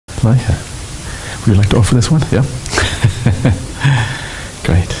Can I? Would you like to offer this one? Yeah?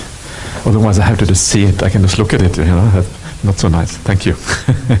 Great. Otherwise I have to just see it. I can just look at it, you know. That's not so nice. Thank you.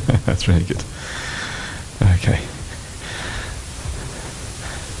 That's really good. Okay.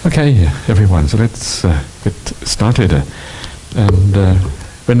 Okay, everyone, so let's get started. And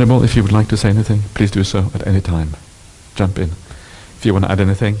Venerable, if you would like to say anything, please do so at any time. Jump in. If you want to add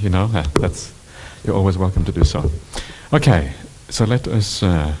anything, you know, you're always welcome to do so. Okay, so let us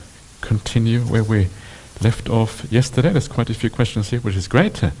continue where we left off yesterday. There's quite a few questions here, which is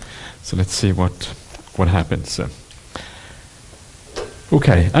great. So let's see what happens.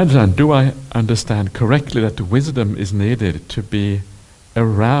 Okay, Ajahn, do I understand correctly that wisdom is needed to be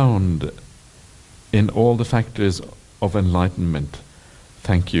around in all the factors of enlightenment?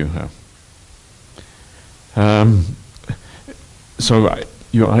 Thank you. So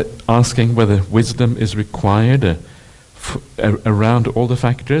you are asking whether wisdom is required around all the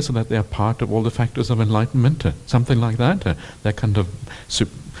factors, so that they are part of all the factors of enlightenment, something like that. That kind of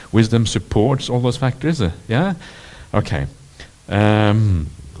wisdom supports all those factors. Yeah. Okay.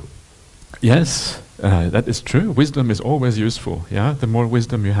 Yes, that is true. Wisdom is always useful. Yeah. The more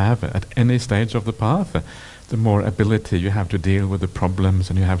wisdom you have at any stage of the path, the more ability you have to deal with the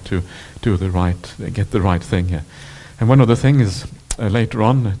problems, and you have to get the right thing. And one of the things later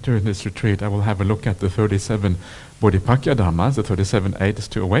on during this retreat, I will have a look at the 37 Bodhipakya Dhammas, the 37 aids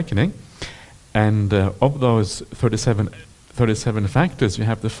to awakening. And of those 37 factors, you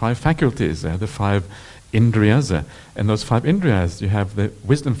have the 5 faculties, the 5 indriyas. And those 5 indriyas, you have the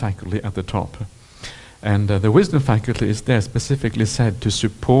wisdom faculty at the top. And the wisdom faculty is there specifically said to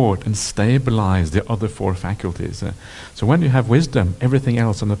support and stabilize the other 4 faculties. So when you have wisdom, everything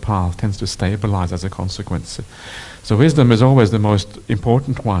else on the path tends to stabilize as a consequence. So wisdom is always the most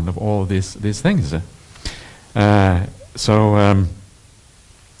important one of all these things. But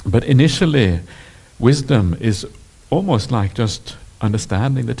initially, wisdom is almost like just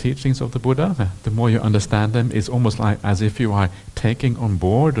understanding the teachings of the Buddha. The more you understand them, it's almost like as if you are taking on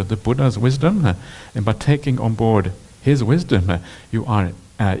board the Buddha's wisdom. And by taking on board his wisdom, you are,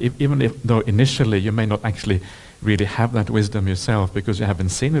 though initially you may not actually really have that wisdom yourself because you haven't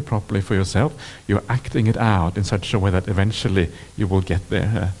seen it properly for yourself, you're acting it out in such a way that eventually you will get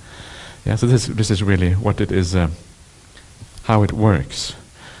there. So this is really what it is, how it works.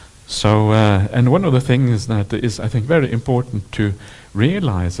 So, and one of the things that is, I think, very important to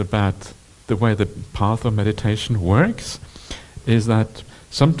realize about the way the path of meditation works is that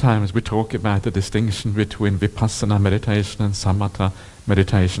sometimes we talk about the distinction between vipassana meditation and samatha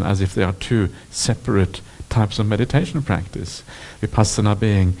meditation as if they are 2 separate types of meditation practice. Vipassana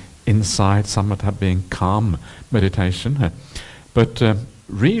being insight, samatha being calm meditation. But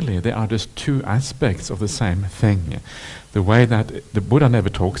really, they are just 2 aspects of the same thing. The way that the Buddha never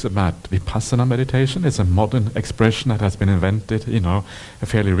talks about vipassana meditation is a modern expression that has been invented,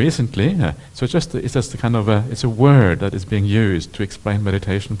 fairly recently. So it's just a kind of it's a word that is being used to explain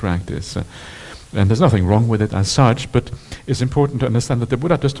meditation practice. And there's nothing wrong with it as such, but it's important to understand that the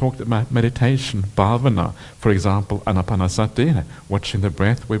Buddha just talked about meditation, bhavana. For example, anapanasati, watching the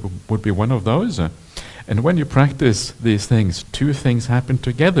breath would be one of those. And when you practice these things, 2 things happen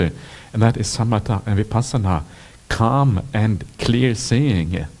together, and that is samatha and vipassana. Calm and clear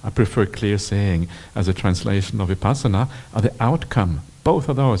seeing, I prefer clear seeing as a translation of vipassana, are the outcome. Both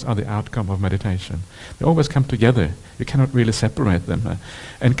of those are the outcome of meditation. They always come together. You cannot really separate them.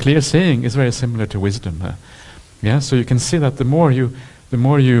 And clear seeing is very similar to wisdom. So you can see that the more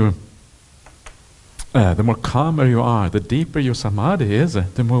calmer you are, the deeper your samadhi is,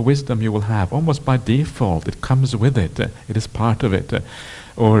 the more wisdom you will have. Almost by default, it comes with it. It is part of it.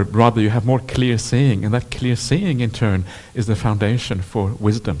 Or rather, you have more clear seeing, and that clear seeing in turn is the foundation for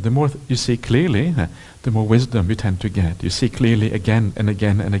wisdom. The more you see clearly, the more wisdom you tend to get. You see clearly again and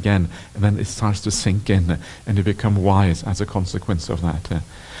again and again, and then it starts to sink in, and you become wise as a consequence of that.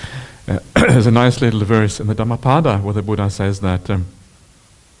 There's a nice little verse in the Dhammapada where the Buddha says that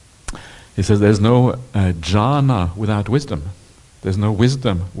he says there's no jhana without wisdom. There's no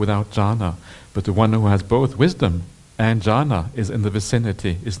wisdom without jhana. But the one who has both wisdom and jhana is in the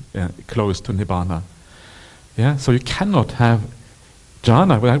vicinity, is close to nibbana. So you cannot have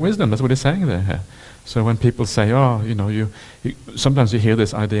jhana without wisdom. That's what he's saying there. So when people say, oh, sometimes you hear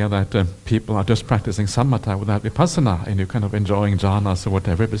this idea that people are just practicing samatha without vipassana, and you're kind of enjoying jhanas or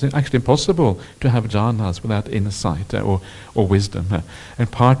whatever. But it's actually impossible to have jhanas without insight or wisdom.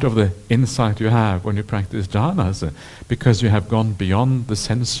 And part of the insight you have when you practice jhanas, because you have gone beyond the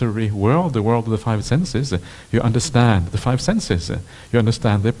sensory world, the world of the five senses, you understand the five senses. You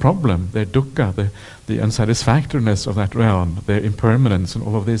understand their problem, their dukkha, the unsatisfactoriness of that realm, their impermanence, and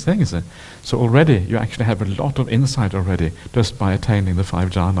all of these things. So already you actually have a lot of insight already just by attaining the five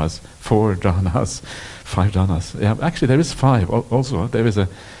jhanas, five jhanas. Yeah, actually there is five also. There is a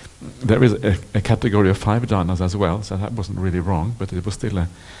category of five jhanas as well. So that wasn't really wrong, but it was still I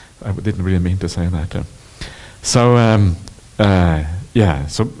didn't really mean to say that. So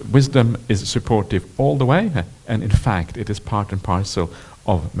wisdom is supportive all the way, and in fact it is part and parcel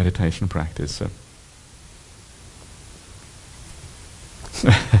of meditation practice.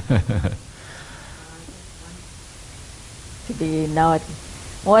 To be noted.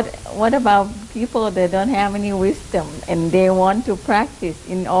 What about people that don't have any wisdom and they want to practice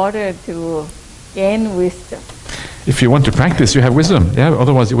in order to gain wisdom? If you want to practice, you have wisdom. Yeah.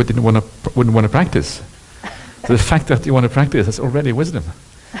 Otherwise, you wouldn't want to practice. So the fact that you want to practice is already wisdom.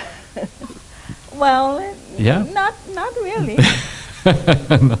 Well, yeah. Not really.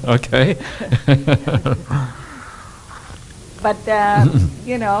 Okay. But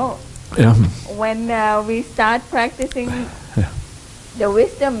when we start practicing, the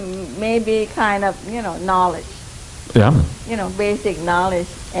wisdom may be kind of knowledge. Yeah. Basic knowledge,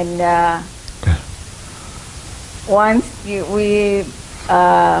 and once we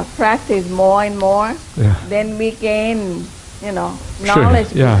practice more and more, then we gain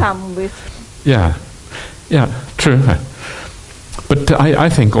knowledge become wisdom. Yeah, true. But I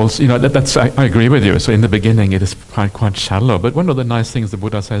think also, I agree with you. So in the beginning it is quite shallow. But one of the nice things the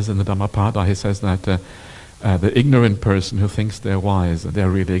Buddha says in the Dhammapada, he says that the ignorant person who thinks they're wise, they're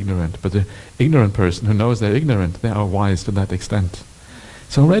really ignorant. But the ignorant person who knows they're ignorant, they are wise to that extent.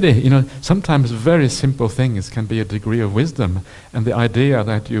 So already, sometimes very simple things can be a degree of wisdom. And the idea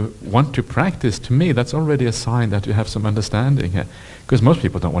that you want to practice, to me, that's already a sign that you have some understanding. Because most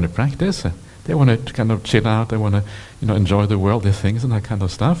people don't want to practice. They want to kind of chill out, they want to enjoy the worldly things and that kind of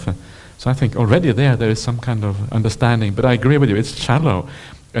stuff. So I think already there is some kind of understanding. But I agree with you, it's shallow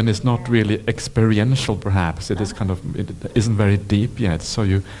and it's not really experiential perhaps. It is it isn't very deep yet. So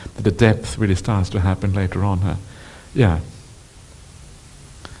the depth really starts to happen later on. Yeah.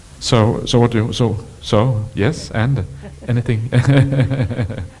 So yes, and anything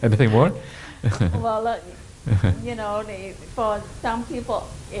anything more? Well, for some people,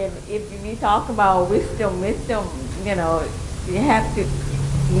 if we talk about wisdom, you have to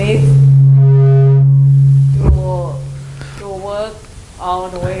need to work all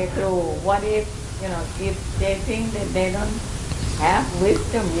the way through. What if they think that they don't have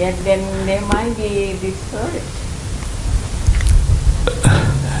wisdom yet, then they might be discouraged.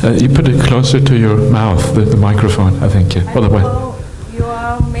 You put it closer to your mouth, the microphone, I think. Otherwise, you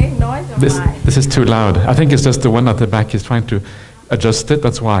are making noise on this is too loud. I think it's just the one at the back is trying to adjust it.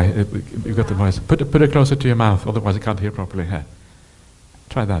 That's why you got the noise. Put it closer to your mouth. Otherwise, I can't hear properly.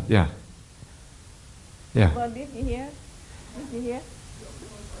 Try that. Yeah. Well, did you hear?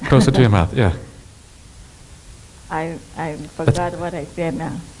 Closer to your mouth. Yeah. I forgot what I said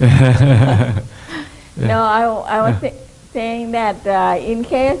now. Yeah. No, I was saying that in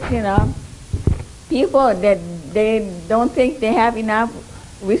case people that they don't think they have enough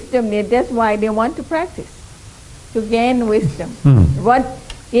wisdom, that's why they want to practice to gain wisdom. What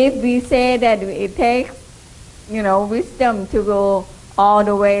if we say that it takes wisdom to go all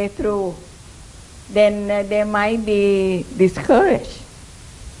the way through? Then they might be discouraged.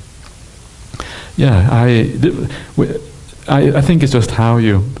 Yeah, I think it's just how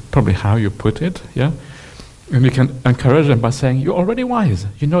you put it. Yeah. And we can encourage them by saying, you're already wise.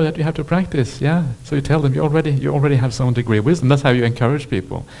 You know that you have to practice, yeah? So you tell them, you already have some degree of wisdom. That's how you encourage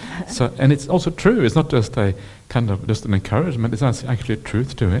people. So, and it's also true. It's not just a kind of just an encouragement. It's actually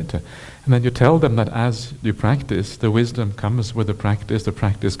truth to it. And then you tell them that as you practice, the wisdom comes with the practice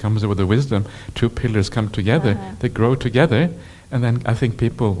comes with the wisdom. Two pillars come together. They grow together. And then I think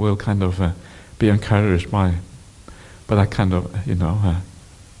people will kind of be encouraged by that kind of,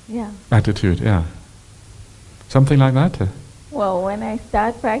 attitude, yeah. Something like that? Well, when I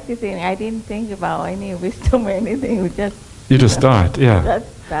start practicing, I didn't think about any wisdom or anything. You just start, yeah.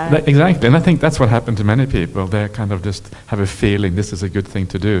 Just start. Exactly, and I think that's what happened to many people. They kind of just have a feeling this is a good thing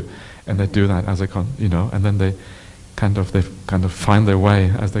to do, and they do that as and then they kind of find their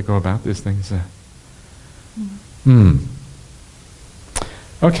way as they go about these things.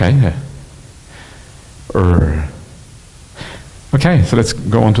 Okay. Okay, so let's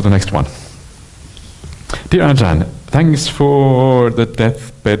go on to the next one. Dear Ajahn, thanks for the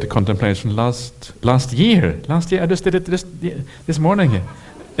deathbed contemplation last year. Last year I just did it this morning.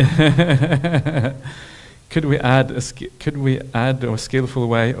 Could we add a skillful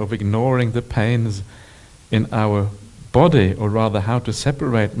way of ignoring the pains in our body, or rather how to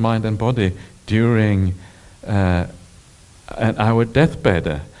separate mind and body during our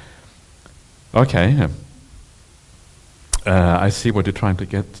deathbed? Okay. I see what you're trying to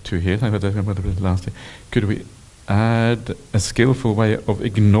get to here. Could we add a skillful way of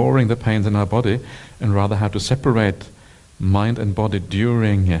ignoring the pains in our body, and rather how to separate mind and body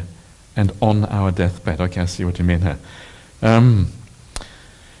during and on our deathbed? Okay, I see what you mean here.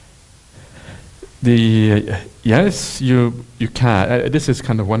 Yes, you can. This is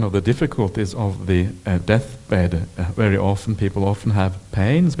kind of one of the difficulties of the deathbed. Very often, people often have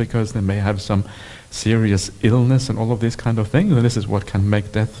pains because they may have some serious illness and all of these kind of things. And this is what can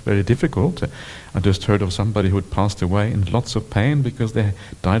make death very difficult. I just heard of somebody who had passed away in lots of pain because they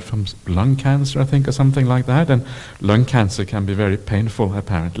died from lung cancer, I think, or something like that. And lung cancer can be very painful,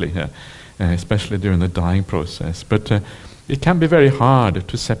 apparently, especially during the dying process. But it can be very hard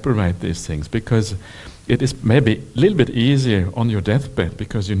to separate these things, because it is maybe a little bit easier on your deathbed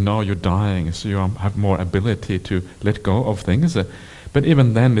because you know you're dying, so you have more ability to let go of things. But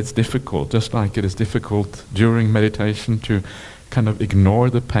even then it's difficult, just like it is difficult during meditation to kind of ignore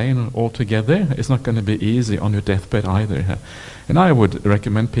the pain altogether. It's not going to be easy on your deathbed either. And I would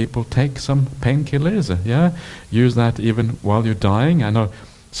recommend people take some painkillers, use that even while you're dying. I know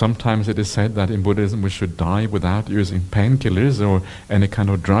sometimes it is said that in Buddhism we should die without using painkillers or any kind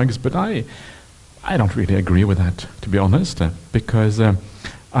of drugs, but I don't really agree with that, to be honest, because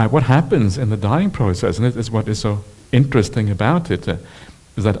what happens in the dying process, and this is what is so interesting about it,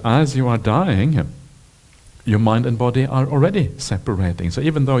 is that as you are dying, your mind and body are already separating. So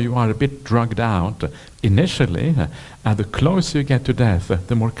even though you are a bit drugged out initially, the closer you get to death,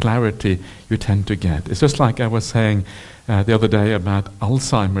 the more clarity you tend to get. It's just like I was saying the other day about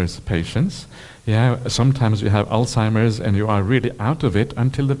Alzheimer's patients. Sometimes you have Alzheimer's and you are really out of it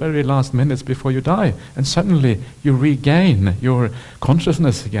until the very last minutes before you die, and suddenly you regain your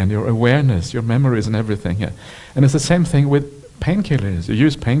consciousness again, your awareness, your memories and everything. And it's the same thing with painkillers. You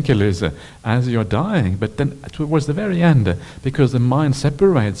use painkillers as you're dying, but then towards the very end, because the mind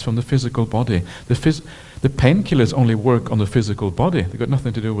separates from the physical body, the painkillers only work on the physical body. They've got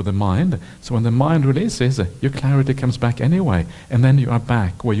nothing to do with the mind. So when the mind releases, your clarity comes back anyway, and then you are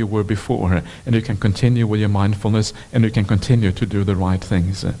back where you were before, and you can continue with your mindfulness, and you can continue to do the right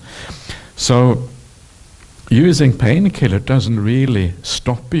things. So using painkiller doesn't really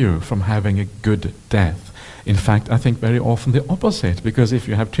stop you from having a good death. In fact, I think very often the opposite, because if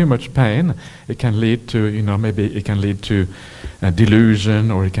you have too much pain, it can lead to, maybe it can lead to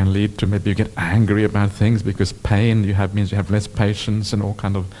delusion, or it can lead to maybe you get angry about things, because pain means you have less patience and all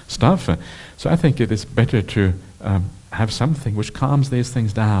kind of stuff. So I think it is better to have something which calms these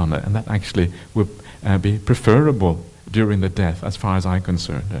things down, and that actually would be preferable during the death, as far as I'm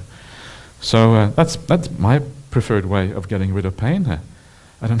concerned. So that's my preferred way of getting rid of pain.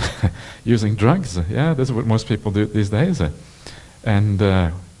 I don't know, using drugs. This is what most people do these days. And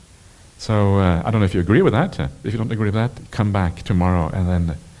so I don't know if you agree with that. If you don't agree with that, come back tomorrow and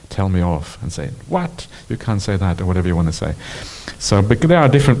then tell me off and say, what? You can't say that, or whatever you want to say. So but there are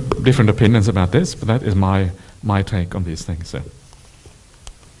different opinions about this, but that is my take on these things.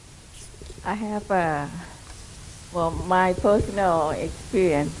 I have my personal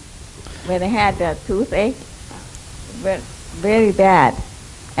experience when I had a toothache, very bad.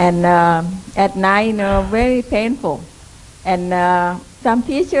 And at night, very painful. And some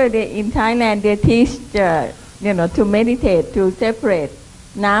teachers in Thailand, they teach, to meditate, to separate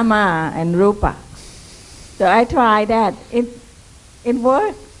nama and rupa. So I tried that. It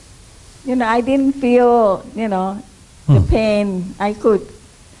worked. I didn't feel, the pain. I could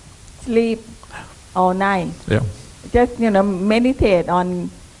sleep all night. Yeah. Just, meditate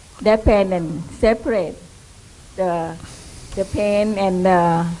on that pain and separate the pain and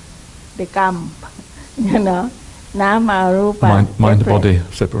the gum, nama, rupa. Mind-body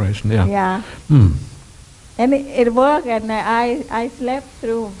separation, yeah. Yeah. And it worked, and I slept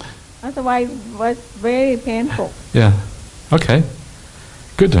through. Otherwise, it was very painful. Yeah. Okay.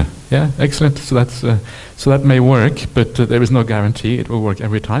 Good. Yeah. Excellent. So that may work, but there is no guarantee it will work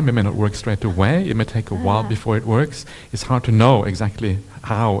every time. It may not work straight away. It may take a while before it works. It's hard to know exactly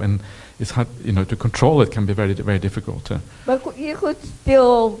how, and it's hard, to control it can be very, very difficult. But you could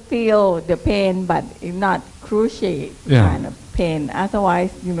still feel the pain, but not cruciate kind of pain.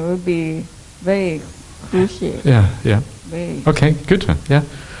 Otherwise, it would be very appreciate. Yeah, yeah. Very. Okay, good. Yeah.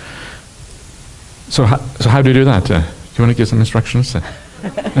 So how do you do that? Do you want to give some instructions? Well,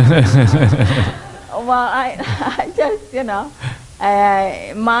 I just,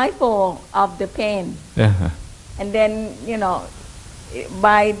 mindful of the pain. Yeah. And then,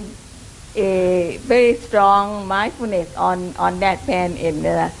 by a very strong mindfulness on that pain,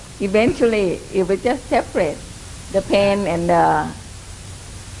 eventually it will just separate the pain and the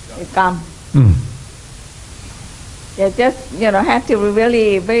gum. Mm. You just, have to be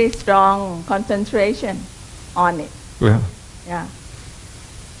really very strong concentration on it. Yeah. Yeah.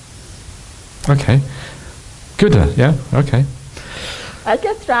 Okay. Good. Yeah. Okay. I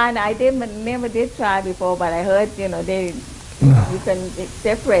just tried. I never did try before, but I heard, you can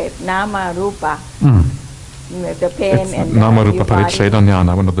separate nama rupa, the pain It's and Nama your Rupa body. Paricheda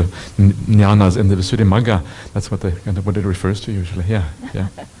Jnana, one of the jnanas in the Visuddhimagga. That's what it refers to usually. Yeah. Yeah.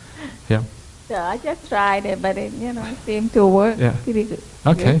 Yeah. So I just tried it, but it, seemed to work Yeah. pretty good.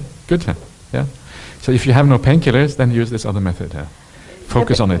 Okay. Good. Yeah. So if you have no painkillers, then use this other method.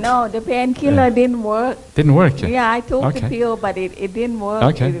 Focus on it. No, the painkiller didn't work. Didn't work. Yeah, I took Okay. the pill, but it didn't work.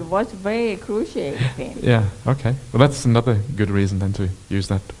 Okay. It was very excruciating pain. Yeah. Okay. Well, that's another good reason then to use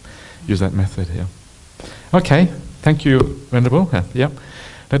that method. Yeah. Okay. Thank you, Venerable. Yeah.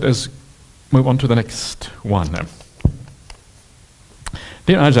 Let us move on to the next one.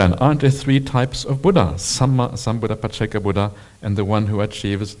 Dear Ajahn, aren't there three types of Buddha? Samma Sambuddha, Pacceka Buddha, and the one who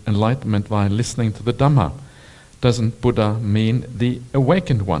achieves enlightenment while listening to the Dhamma. Doesn't Buddha mean the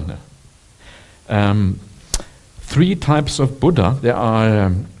awakened one? Three types of Buddha. There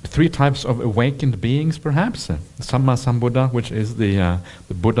are three types of awakened beings, perhaps. Samma Sambuddha, which is the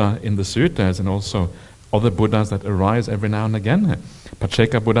Buddha in the sutras, and also other Buddhas that arise every now and again.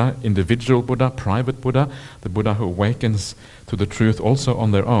 Pacceka Buddha, individual Buddha, private Buddha, the Buddha who awakens to the truth also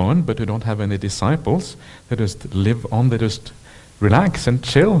on their own, but who don't have any disciples. They just live on, they just relax and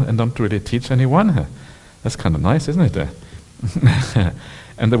chill and don't really teach anyone. That's kind of nice, isn't it?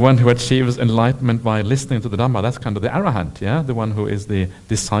 And the one who achieves enlightenment by listening to the Dhamma, that's kind of the arahant, yeah? The one who is the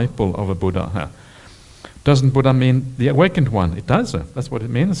disciple of a Buddha. Doesn't Buddha mean the awakened one? It does. That's what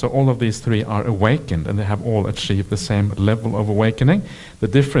it means. So all of these three are awakened, and they have all achieved the same level of awakening. The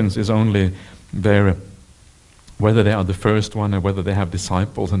difference is only whether they are the first one or whether they have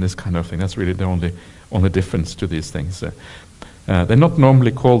disciples and this kind of thing. That's really the only difference to these things. They're not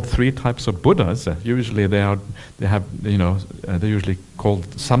normally called three types of Buddhas. Usually they're usually called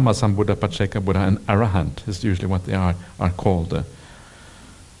Samma Sambuddha, Pacceka Buddha, and Arahant is usually what they are called.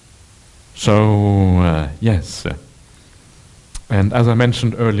 Yes. And as I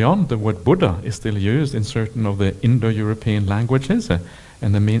mentioned early on, the word Buddha is still used in certain of the Indo-European languages,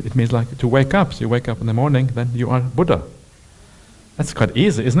 and it means like to wake up. So you wake up in the morning, then you are Buddha. That's quite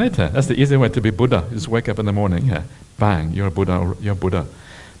easy, isn't it? That's the easy way to be Buddha. You just wake up in the morning, bang, you're Buddha, or you're Buddha.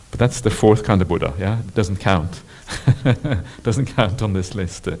 But that's the fourth kind of Buddha, yeah? It doesn't count. Doesn't count on this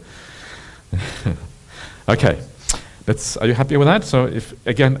list. Okay. Are you happy with that? So if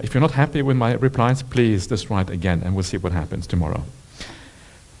you're not happy with my replies, please just write again and we'll see what happens tomorrow.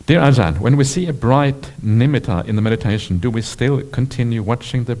 Dear Ajahn, when we see a bright nimitta in the meditation, do we still continue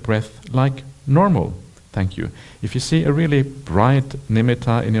watching the breath like normal? Thank you. If you see a really bright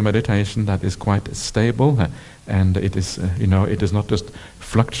nimitta in your meditation that is quite stable and it is, it is not just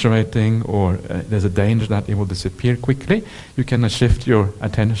fluctuating or there's a danger that it will disappear quickly, you can shift your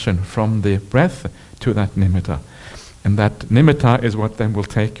attention from the breath to that nimitta. And that nimitta is what then will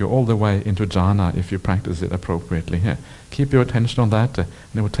take you all the way into jhana if you practice it appropriately. Keep your attention on that and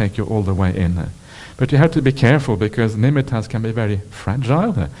it will take you all the way in. But you have to be careful because nimittas can be very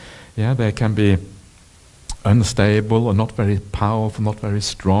fragile. They can be unstable or not very powerful, not very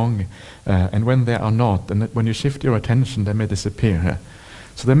strong. And when they are not, and when you shift your attention, they may disappear.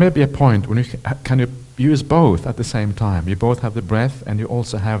 So there may be a point when you use both at the same time. You both have the breath and you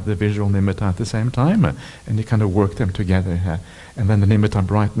also have the visual nimitta at the same time, and you kind of work them together. And then the nimitta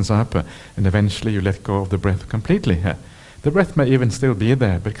brightens up, and eventually you let go of the breath completely. The breath may even still be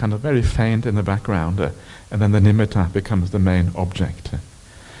there, but kind of very faint in the background, and then the nimitta becomes the main object.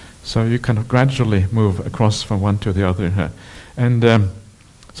 So you kind of gradually move across from one to the other. And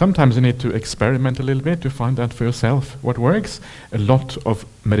sometimes you need to experiment a little bit to find out for yourself what works. A lot of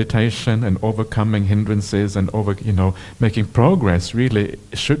meditation and overcoming hindrances and making progress really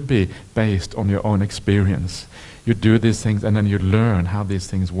should be based on your own experience. you do these things and then you learn how these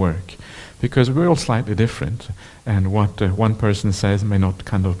things work. Because we're all slightly different, and what one person says may not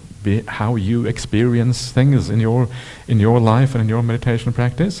kind of be how you experience things in your life and in your meditation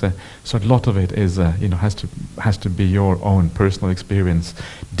practice. So a lot of it is has to be your own personal experience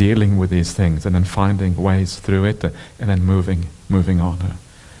dealing with these things, and then finding ways through it, and then moving on.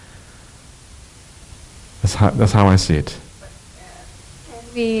 That's how I see it. Can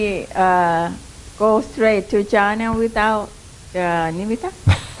we go straight to jhana without nimitta?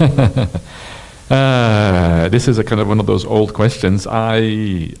 This is a kind of one of those old questions.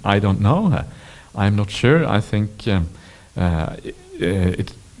 I don't know. I'm not sure. I think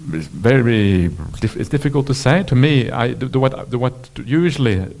it's it's difficult to say. To me, what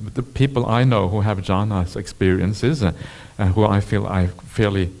usually the people I know who have jhanas experiences, who I feel I'm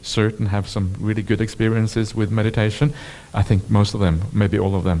fairly certain have some really good experiences with meditation, I think most of them, maybe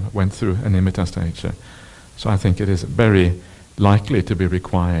all of them, went through a nimitta stage. So I think it is very likely to be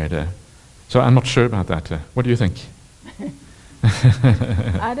required. So I'm not sure about that. What do you think?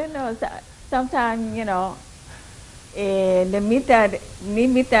 I don't know. Sometimes, the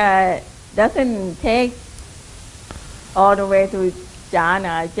nimitta doesn't take all the way to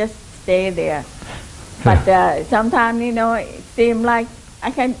jhana, just stay there. But sometimes, it seems like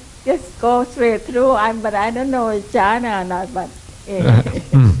I can just go straight through, but I don't know if jhana or not, but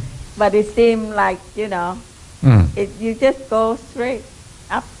but it seems like, you just go straight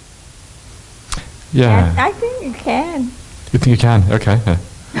up. Yeah. And I think you can. You think you can? Okay.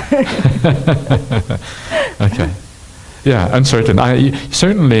 Okay. Yeah, I'm certain.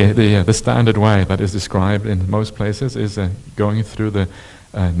 Certainly the standard way that is described in most places is going through the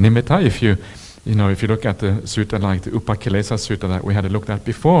nimitta. If you look at the sutta like the Upakilesa sutta that we had looked at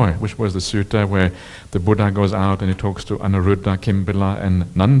before, which was the sutta where the Buddha goes out and he talks to Anuruddha, Kimbila, and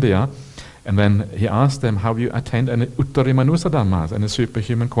Nandiya, and then he asks them, how you attained an uttarimanusa dhammas and the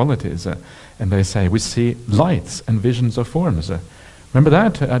superhuman qualities, and they say, we see lights and visions of forms. Remember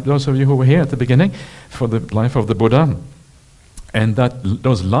that? Those of you who were here at the beginning for the life of the Buddha, and that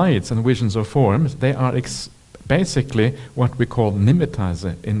those lights and visions of forms, they are basically what we call nimittas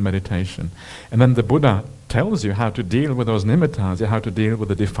in meditation. And then the Buddha tells you how to deal with those nimittas, how to deal with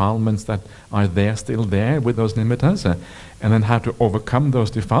the defilements that are still there with those nimittas, and then how to overcome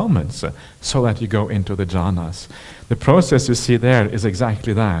those defilements so that you go into the jhanas. The process you see there is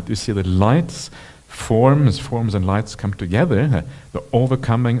exactly that. You see the lights, forms and lights come together, the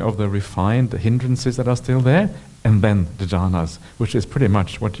overcoming of the refined hindrances that are still there, and then the jhanas, which is pretty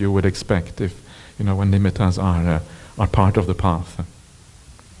much what you would expect if, when nimittas are part of the path.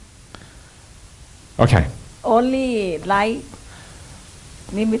 Okay. Only light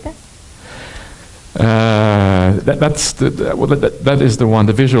nimitta? That is the one.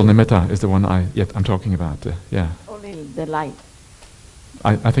 The visual nimitta is the one I'm talking about. Yeah. Only the light.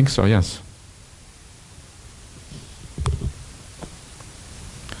 I think so. Yes.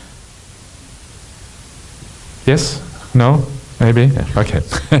 Yes? No? Maybe? Okay.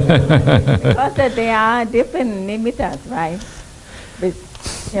 Because there are different nimittas, right? But,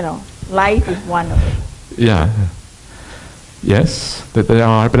 light is one of it. Yeah. Yes, that they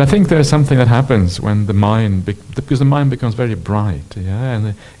are. But I think there's something that happens when the mind, because the mind becomes very bright,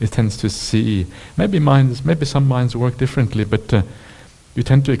 and it tends to see. Maybe some minds work differently, but you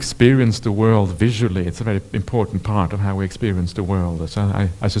tend to experience the world visually. It's a very important part of how we experience the world. So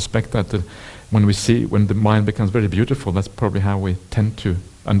I suspect that when the mind becomes very beautiful, that's probably how we tend to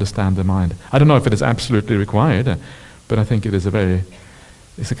understand the mind. I don't know if it is absolutely required, but I think it's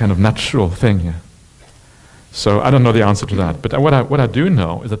a kind of natural thing. So I don't know the answer to that, but what I do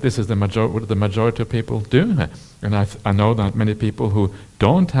know is that this is what the majority of people do, and I know that many people who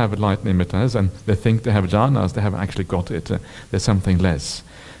don't have light nimittas and they think they have jhanas, they haven't actually got it. There's something less.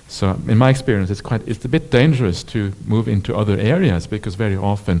 So in my experience, it's a bit dangerous to move into other areas, because very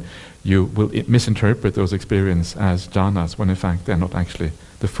often you will misinterpret those experiences as jhanas when in fact they're not actually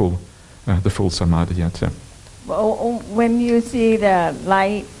the full samadhi yet. Well, when you see the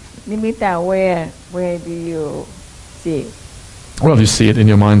light nimitta, where do you see it? Well, you see it in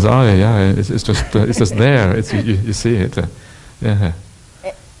your mind's eye. Yeah, it's just there. You see it. Yeah.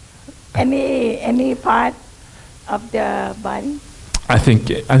 Any part of the body? I think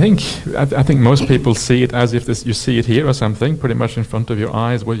most people see it as if you see it here or something, pretty much in front of your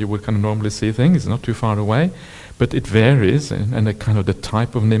eyes, where you would kind of normally see things, not too far away. But it varies, and the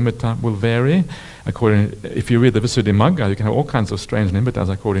type of nimitta will vary. If you read the Visuddhimagga, you can have all kinds of strange nimittas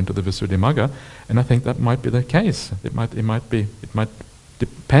according to the Visuddhimagga, and I think that might be the case. It might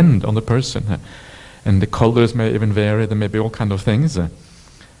depend on the person, and the colors may even vary. There may be all kinds of things.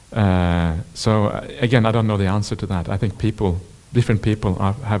 Again, I don't know the answer to that. I think different people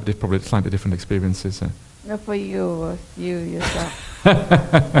have probably slightly different experiences. Not for you yourself.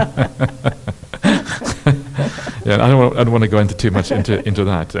 Yeah, I don't want to go into too much into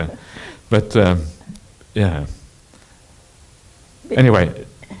that. Yeah. Anyway,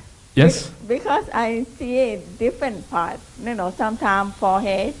 yes. Because I see different parts. Sometimes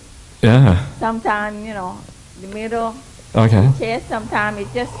forehead. Yeah. Sometimes the middle. Okay. The chest. Sometimes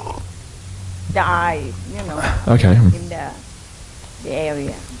it's just the eyes. Okay. In the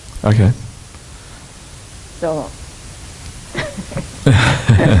area. Okay. So.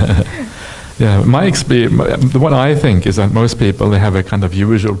 Yeah, my experience, what I think is that most people, they have a kind of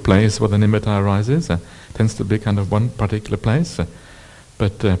usual place where the nimitta arises. Tends to be kind of one particular place.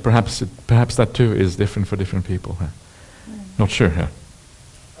 But perhaps that too is different for different people. Not sure. Then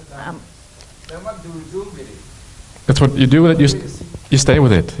what do you do with it? That's what you do with it. You stay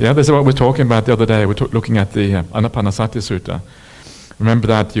with it. Yeah, this is what we were talking about the other day. We're looking at the Anapanasati Sutta. Remember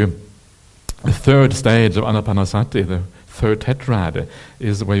that the third stage of Anapanasati, the third tetrad,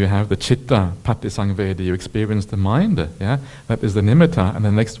 is where you have the chitta patisangvedi, you experience the mind, yeah? That is the nimitta, and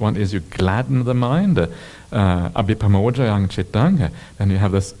the next one is you gladden the mind, abhipamojayang chittang, then you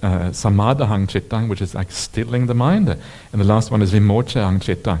have this samadahang chittang, which is like stilling the mind, and the last one is vimochayang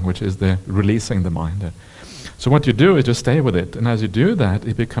chittang, which is the releasing the mind. So what you do is just stay with it, and as you do that,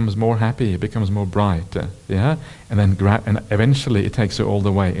 it becomes more happy, it becomes more bright, yeah, and then and eventually it takes you all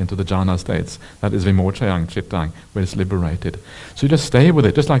the way into the jhana states. That is vimochayang chittang, where it's liberated. So you just stay with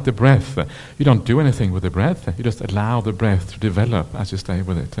it, just like the breath. You don't do anything with the breath. You just allow the breath to develop as you stay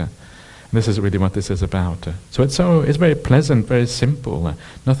with it. And this is really what this is about. So it's very pleasant, very simple.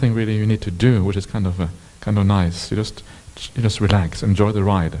 Nothing really you need to do, which is kind of nice. You just relax, enjoy the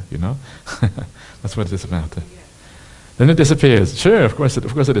ride. That's what it is about. Then it disappears. Sure, of course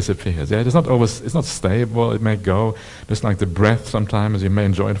it disappears. Yeah, it's not stable. It may go, just like the breath. Sometimes you may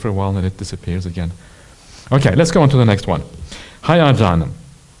enjoy it for a while, and then it disappears again. Okay, let's go on to the next one. Hi Ajahn,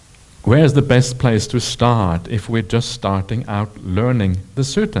 where's the best place to start if we're just starting out learning the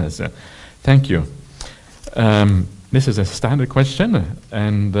suttas? Thank you. This is a standard question,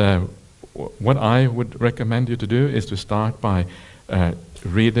 and what I would recommend you to do is to start by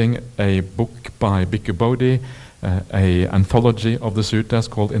reading a book by Bhikkhu Bodhi, a anthology of the suttas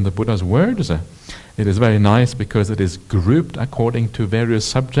called In the Buddha's Words. It is very nice because it is grouped according to various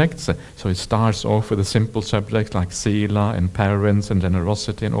subjects. So it starts off with the simple subjects like sila and parents and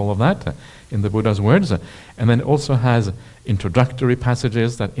generosity and all of that in the Buddha's words. And then it also has introductory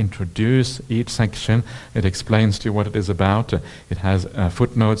passages that introduce each section. It explains to you what it is about. It has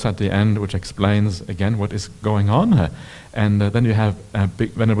footnotes at the end which explains again what is going on. And then you have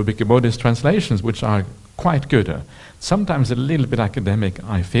Venerable Bhikkhu Bodhi's translations, which are quite good. Sometimes a little bit academic,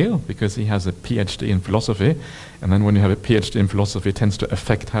 I feel, because he has a PhD in philosophy, and then when you have a PhD in philosophy, it tends to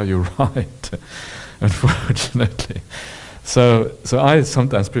affect how you write, unfortunately. So I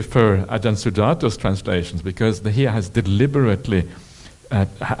sometimes prefer Ajahn Sujato's translations, because he has deliberately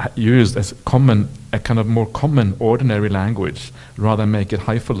used as a kind of more common, ordinary language, rather than make it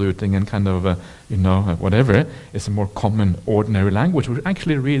highfalutin and kind of, whatever. It's a more common, ordinary language, which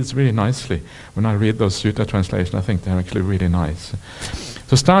actually reads really nicely. When I read those sutta translations, I think they're actually really nice.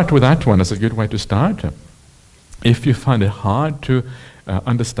 So start with that one as a good way to start. If you find it hard to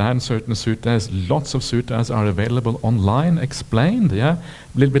understand certain suttas, lots of suttas are available online, explained, yeah?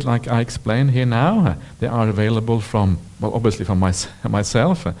 A little bit like I explain here now. They are available from, well, obviously from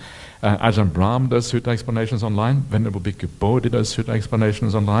myself. Ajahn Brahmali does sutta explanations online. Venerable Bhikkhu Bodhi does sutta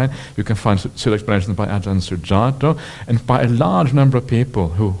explanations online. You can find sutta explanations by Ajahn Sujato and by a large number of people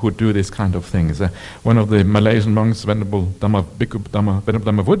who do these kind of things. One of the Malaysian monks, Venerable Venerable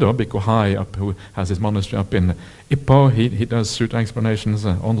Dhammavuddho, Bhikkhu Hai, who has his monastery up in Ipoh, he does sutta explanations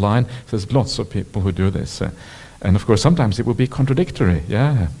online. So there's lots of people who do this. And of course, sometimes it will be contradictory.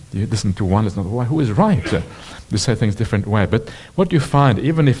 Yeah, you listen to one, it's not, who is right? You say things different way. But what you find,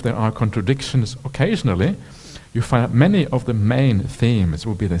 even if there are contradictions occasionally, you find that many of the main themes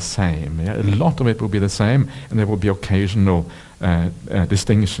will be the same. Yeah? A lot of it will be the same, and there will be occasional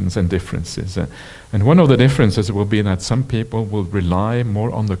distinctions and differences. And one of the differences will be that some people will rely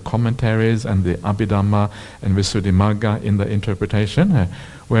more on the commentaries and the Abhidhamma and Visuddhimagga in the interpretation,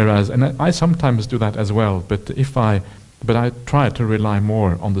 whereas, and I sometimes do that as well, but I try to rely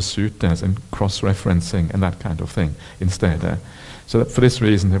more on the suttas and cross-referencing and that kind of thing instead. So that for this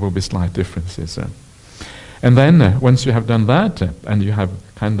reason there will be slight differences. And then once you have done that, and you have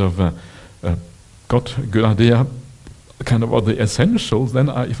kind of got a good idea kind of the essentials, then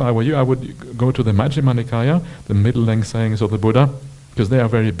if I were you, I would go to the Majjhima Nikaya, the middle-length sayings of the Buddha, because they are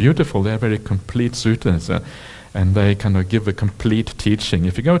very beautiful, they are very complete suttas, and they kind of give a complete teaching.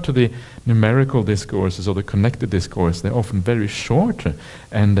 If you go to the numerical discourses or the connected discourse, they're often very short,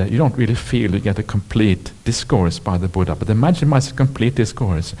 and you don't really feel you get a complete discourse by the Buddha. But the Majjhima is a complete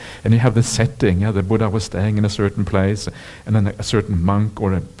discourse, and you have the setting. Yeah, the Buddha was staying in a certain place, and then a certain monk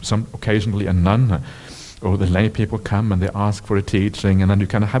or occasionally a nun, or the lay people come and they ask for a teaching, and then you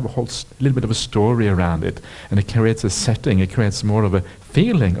kind of have a little bit of a story around it, and it creates a setting. It creates more of a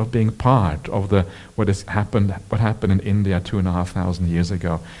feeling of being part of what happened in India 2,500 years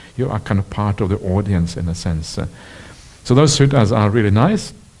ago. You are kind of part of the audience in a sense. So those suttas are really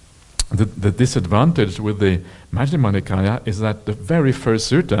nice. The disadvantage with the Majjhima Nikaya is that the very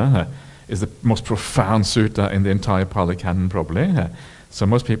first sutta is the most profound sutta in the entire Pali Canon, probably. So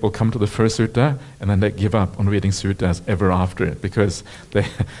most people come to the first sutta and then they give up on reading suttas ever after it, because they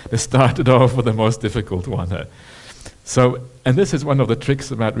started off with the most difficult one. And this is one of the tricks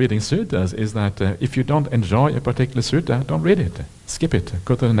about reading suttas, is that if you don't enjoy a particular sutta, don't read it. Skip it.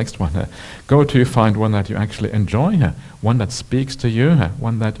 Go to the next one. Go to find one that you actually enjoy, one that speaks to you,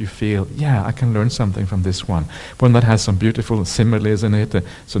 one that you feel, yeah, I can learn something from this one that has some beautiful similes in it,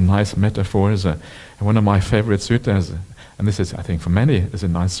 some nice metaphors. And one of my favorite suttas, and this is, I think, for many, is a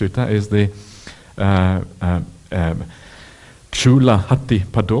nice sutta, is the Chula Hatti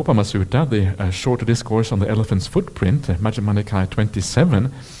Padopama Sutta, the short discourse on the elephant's footprint, Majjhima Nikaya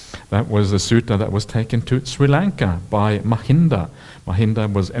 27. That was a sutta that was taken to Sri Lanka by Mahinda. Mahinda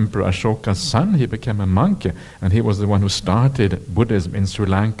was Emperor Ashoka's son. He became a monk, and he was the one who started Buddhism in Sri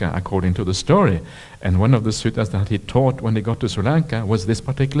Lanka, according to the story. And one of the suttas that he taught when he got to Sri Lanka was this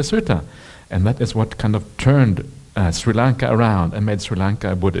particular sutta. And that is what kind of turned Sri Lanka around and made Sri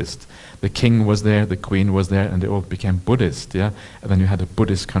Lanka a Buddhist. The king was there, the queen was there, and they all became Buddhist, yeah? And then you had a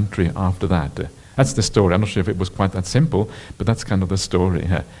Buddhist country after that. That's the story. I'm not sure if it was quite that simple, but that's kind of the story.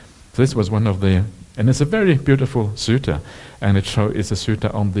 So this was one of the, and it's a very beautiful sutta, and it's a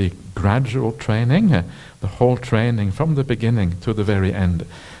sutta on the gradual training, the whole training from the beginning to the very end.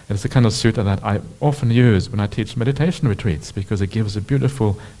 And it's the kind of sutta that I often use when I teach meditation retreats, because it gives a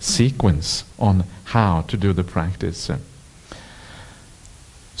beautiful sequence on how to do the practice.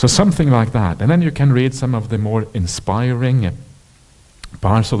 So something like that. And then you can read some of the more inspiring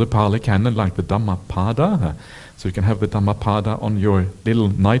parts of the Pali Canon, like the Dhammapada. So you can have the Dhammapada on your little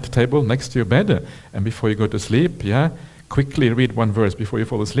night table next to your bed, and before you go to sleep, quickly read one verse before you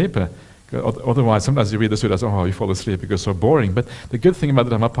fall asleep. Otherwise, sometimes you read the suttas, you fall asleep because it's so boring. But the good thing about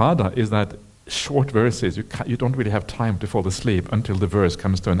the Dhammapada is that short verses, you don't really have time to fall asleep until the verse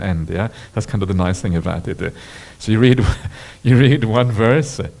comes to an end. Yeah, that's kind of the nice thing about it. So you read one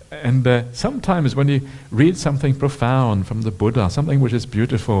verse, and sometimes when you read something profound from the Buddha, something which is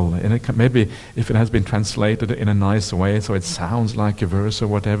beautiful, and maybe if it has been translated in a nice way, so it sounds like a verse or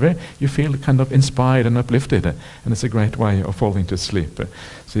whatever, you feel kind of inspired and uplifted, and it's a great way of falling to sleep.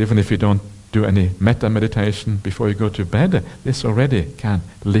 So even if you don't do any metta meditation before you go to bed, this already can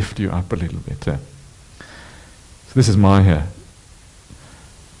lift you up a little bit. So this is the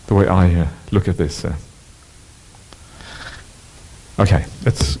way I look at this. Okay,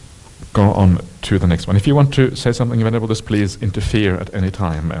 let's go on to the next one. If you want to say something, Venerable, just please interfere at any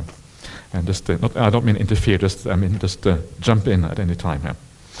time. And just, I don't mean interfere, just jump in at any time.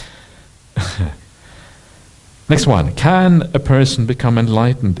 Next one. Can a person become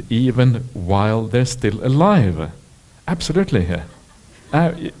enlightened even while they're still alive? Absolutely.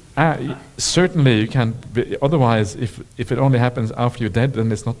 Certainly you can. Otherwise, if it only happens after you're dead,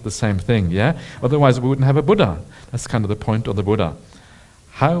 then it's not the same thing. Yeah. Otherwise, we wouldn't have a Buddha. That's kind of the point of the Buddha.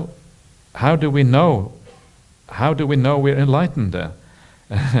 How do we know? How do we know we're enlightened?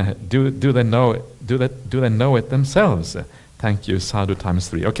 Do they know? Do they know it themselves? Thank you. Sadhu times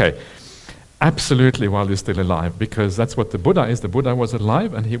 3. Okay. Absolutely, while you're still alive, because that's what the Buddha is. The Buddha was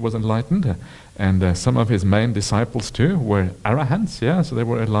alive and he was enlightened, and some of his main disciples too were arahants, so they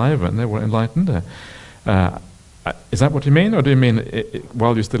were alive and they were enlightened. Is that what you mean, or do you mean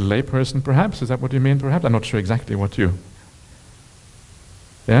while you're still a lay person, perhaps? Is that what you mean, perhaps? I'm not sure exactly what you...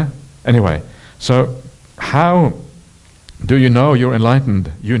 Yeah? Anyway, so how do you know you're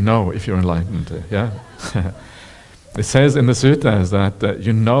enlightened? You know if you're enlightened, yeah? It says in the suttas that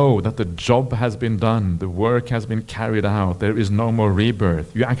you know that the job has been done, the work has been carried out, there is no more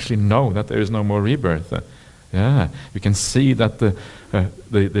rebirth. You actually know that there is no more rebirth. You can see that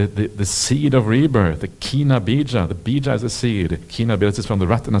the seed of rebirth, the kina bija, the bija is a seed. Kina bija, this is from the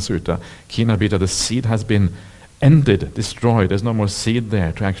Ratana Sutta. Kina bija, the seed has been ended, destroyed. There's no more seed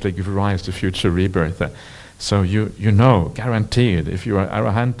there to actually give rise to future rebirth. So you know, guaranteed, if you are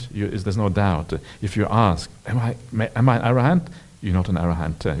arahant, there's no doubt. If you ask, am I arahant? you're not an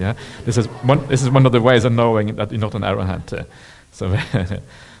arahant. Yeah, this is one of the ways of knowing that you're not an arahant. So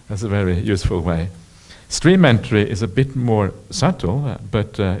that's a very useful way. Stream entry is a bit more subtle,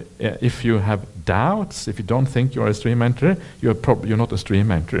 but if you have doubts, if you don't think you are a stream enterer, you're not a stream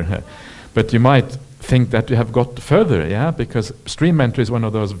enterer. But you might think that you have got further, yeah, because stream entry is one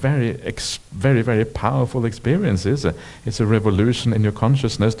of those very, very powerful experiences. It's a revolution in your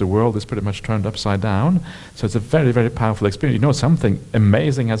consciousness. The world is pretty much turned upside down. So it's a very, very powerful experience. You know something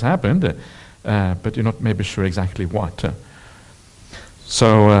amazing has happened, but you're not maybe sure exactly what.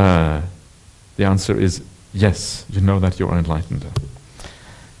 So the answer is yes, you know that you are enlightened.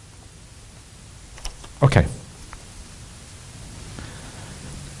 Okay.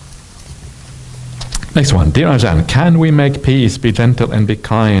 Next one. Dear Ajahn, can we make peace, be gentle and be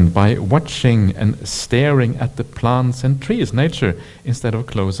kind by watching and staring at the plants and trees, nature, instead of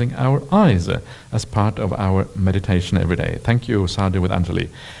closing our eyes as part of our meditation every day? Thank you, Sadhu with Anjali.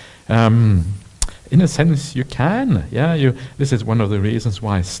 In a sense, you can. Yeah, this is one of the reasons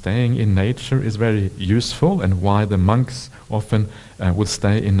why staying in nature is very useful, and why the monks often would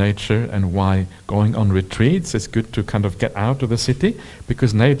stay in nature, and why going on retreats is good to kind of get out of the city,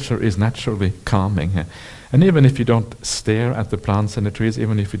 because nature is naturally calming. And even if you don't stare at the plants and the trees,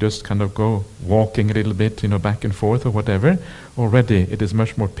 even if you just kind of go walking a little bit, back and forth or whatever, already it is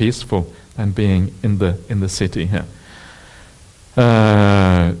much more peaceful than being in the city.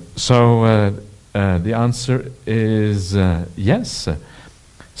 The answer is yes.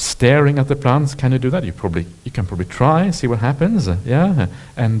 Staring at the plants, can you do that? You can probably try, see what happens. Yeah,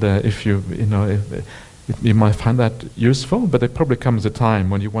 and if you might find that useful. But there probably comes a time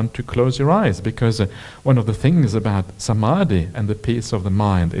when you want to close your eyes, because one of the things about samadhi and the peace of the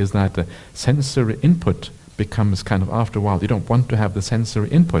mind is that sensory input becomes kind of, after a while, you don't want to have the sensory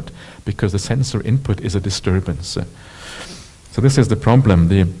input, because the sensory input is a disturbance. So this is the problem.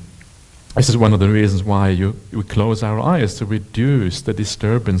 This is one of the reasons why we close our eyes, to reduce the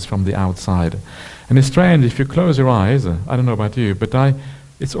disturbance from the outside. And it's strange, if you close your eyes, I don't know about you, but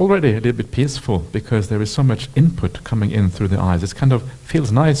it's already a little bit peaceful, because there is so much input coming in through the eyes. It kind of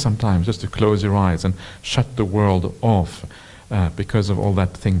feels nice sometimes just to close your eyes and shut the world off because of all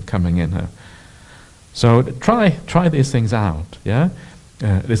that thing coming in. So try these things out, yeah?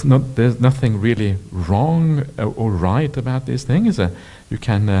 There's nothing really wrong or right about these things. You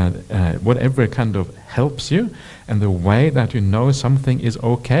can, whatever kind of helps you, and the way that you know something is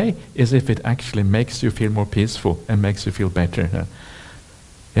okay is if it actually makes you feel more peaceful and makes you feel better.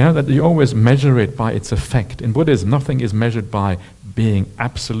 Yeah, that you always measure it by its effect. In Buddhism, nothing is measured by being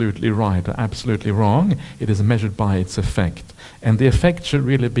absolutely right or absolutely wrong. It is measured by its effect. And the effect should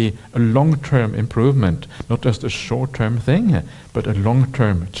really be a long-term improvement, not just a short-term thing, but a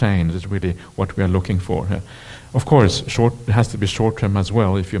long-term change is really what we are looking for. Of course, it has to be short-term as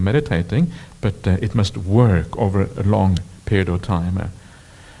well if you're meditating, but it must work over a long period of time.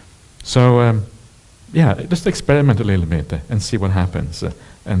 Just experiment a little bit and see what happens,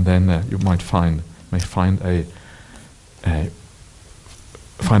 and then you might find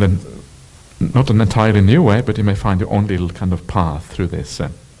not an entirely new way, but you may find your own little kind of path through this.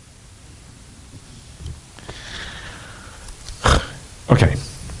 Okay.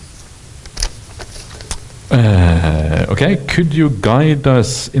 Okay, could you guide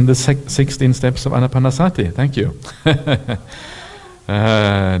us in the 16 steps of Anapanasati? Thank you.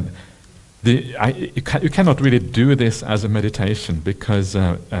 You cannot really do this as a meditation, because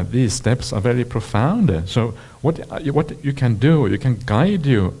these steps are very profound. So what you can do, you can guide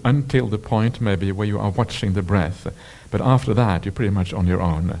you until the point maybe where you are watching the breath, but after that you're pretty much on your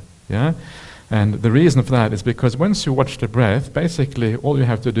own. Yeah. And the reason for that is because once you watch the breath, basically all you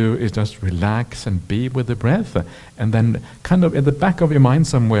have to do is just relax and be with the breath, and then kind of in the back of your mind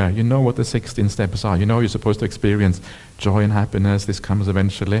somewhere, you know what the 16 steps are. You know you're supposed to experience joy and happiness. This comes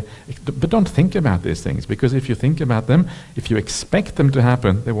eventually. But don't think about these things, because if you think about them, if you expect them to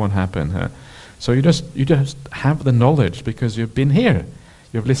happen, they won't happen. So you just have the knowledge, because you've been here.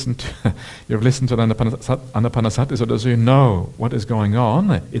 You've listened to Anapanasati, so you know what is going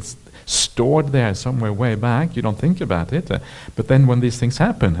on. It's stored there somewhere way back. You don't think about it, but then when these things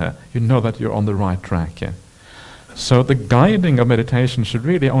happen, you know that you're on the right track. So the guiding of meditation should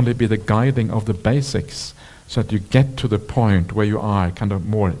really only be the guiding of the basics, so that you get to the point where you are kind of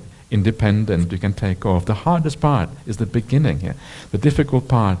more independent, you can take off. The hardest part is the beginning. The difficult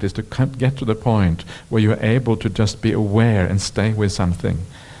part is to get to the point where you're able to just be aware and stay with something.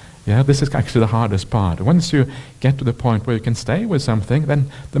 Yeah, this is actually the hardest part. Once you get to the point where you can stay with something, then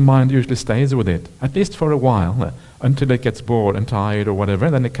the mind usually stays with it, at least for a while, until it gets bored and tired or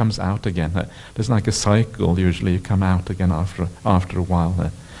whatever, then it comes out again. There's like a cycle, usually you come out again after a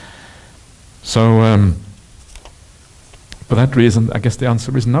while. So, for that reason, I guess the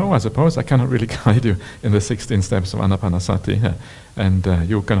answer is no, I suppose. I cannot really guide you in the 16 steps of Anapanasati, and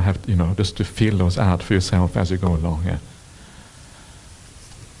you're going to have, just to feel those out for yourself as you go along.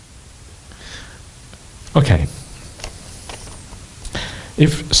 Okay.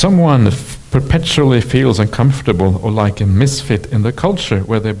 If someone perpetually feels uncomfortable or like a misfit in the culture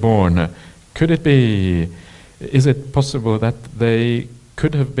where they're born, is it possible that they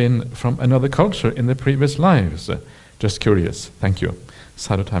could have been from another culture in their previous lives? Just curious. Thank you.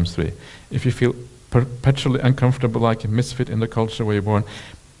 Sadhu times 3. If you feel perpetually uncomfortable like a misfit in the culture where you're born,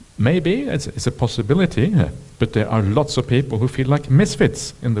 maybe it's a possibility, but there are lots of people who feel like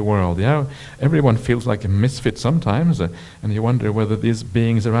misfits in the world. Yeah, everyone feels like a misfit sometimes, and you wonder whether these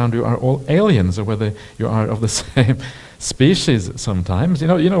beings around you are all aliens or whether you are of the same species. Sometimes, you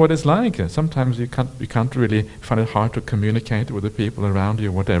know what it's like. Sometimes you can't really find it hard to communicate with the people around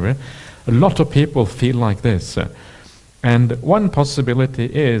you, whatever. A lot of people feel like this. And one possibility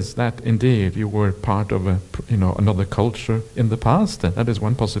is that indeed you were part of another culture in the past. That is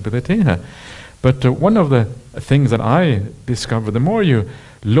one possibility. But one of the things that I discover, the more you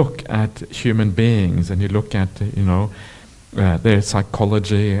look at human beings and you look at their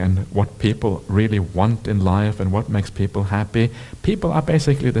psychology and what people really want in life and what makes people happy, people are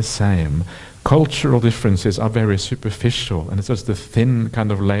basically the same. Cultural differences are very superficial, and it's just a thin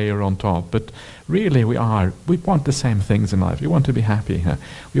kind of layer on top. But really we want the same things in life. We want to be happy.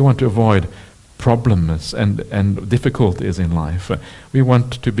 We want to avoid problems and difficulties in life. We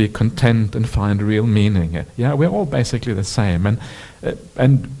want to be content and find real meaning. Yeah, we're all basically the same,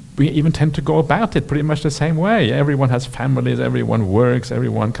 and we even tend to go about it pretty much the same way. Everyone has families, everyone works,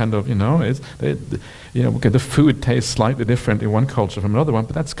 everyone kind of, the food tastes slightly different in one culture from another one,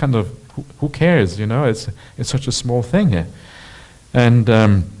 but that's kind of, who cares, it's such a small thing. And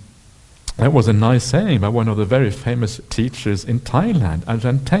that was a nice saying by one of the very famous teachers in Thailand,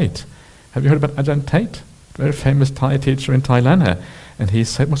 Ajahn Tate. Have you heard about Ajahn Tate? Very famous Thai teacher in Thailand. And he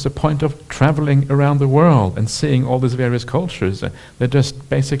said, what's the point of traveling around the world and seeing all these various cultures? They're just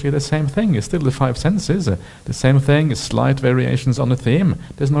basically the same thing. It's still the 5 senses. The same thing, slight variations on the theme.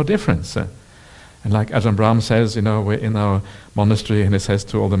 There's no difference. And like Ajahn Brahmali says, we're in our monastery, and he says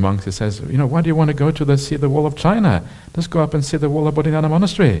to all the monks, he says, why do you want to go to see the wall of China? Just go up and see the wall of Bodhidharma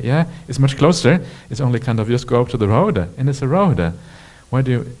Monastery. Yeah, it's much closer. It's only kind of just go up to the road, and it's a road. Why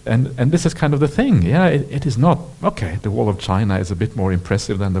do you? And this is kind of the thing. Yeah, it is not okay. The wall of China is a bit more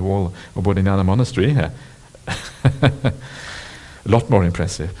impressive than the wall of Bodhidharma Monastery. A lot more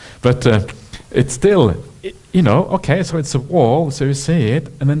impressive, but it's still, okay. So it's a wall, so you see it,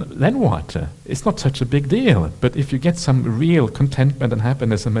 and then what? It's not such a big deal. But if you get some real contentment and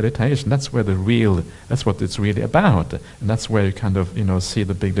happiness in meditation, that's what it's really about, and that's where you kind of see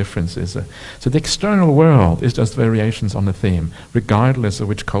the big differences. So the external world is just variations on the theme, regardless of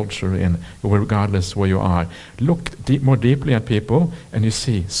which culture you're in, or regardless where you are. Look more deeply at people, and you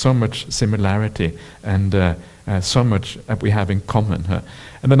see so much similarity and so much that we have in common.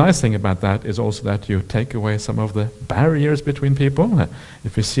 And the nice thing about that is also that you take away some of the barriers between people.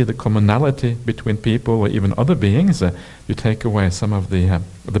 If you see the commonality between people or even other beings, you take away some of the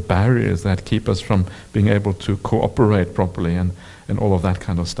barriers that keep us from being able to cooperate properly and all of that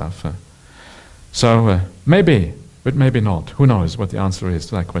kind of stuff. So maybe, but maybe not. Who knows what the answer is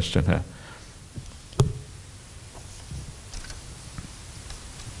to that question here.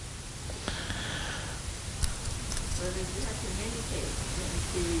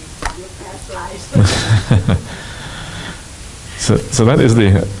 So that is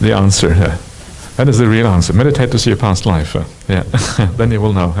the answer. That is the real answer. Meditate to see your past life. Then you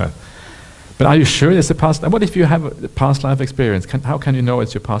will know. But are you sure it's a past life? What if you have a past life experience? How can you know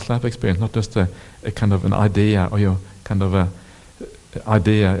it's your past life experience, not just a kind of an idea or your kind of a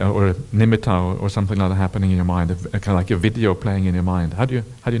idea or a nimitta or something like that happening in your mind, kind of like a video playing in your mind? How do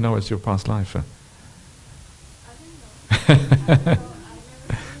you know it's your past life?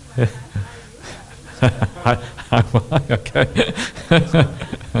 Okay.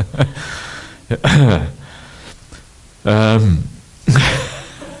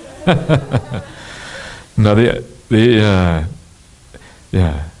 No,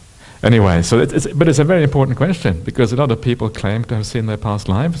 Anyway, so but it's a very important question, because a lot of people claim to have seen their past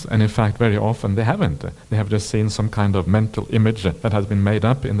lives, and in fact very often they haven't. They have just seen some kind of mental image that has been made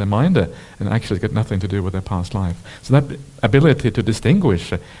up in their mind and actually got nothing to do with their past life. So that ability to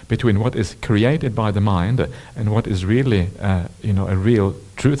distinguish between what is created by the mind and what is really a real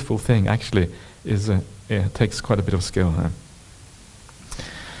truthful thing actually takes quite a bit of skill.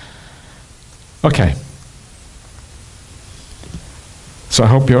 Okay. So I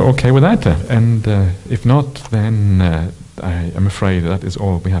hope you're okay with that, and if not, then I am afraid that is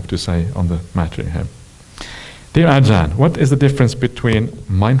all we have to say on the matter here. Dear Ajahn, what is the difference between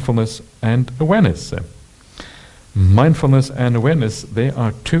mindfulness and awareness? Mindfulness and awareness, they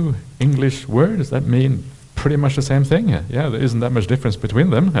are two English words that mean pretty much the same thing. Yeah, there isn't that much difference between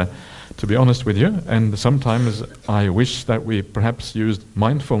them, to be honest with you. And sometimes I wish that we perhaps used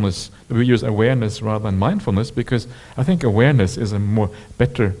we use awareness rather than mindfulness, because I think awareness is a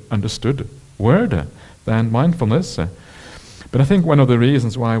better understood word than mindfulness. But I think one of the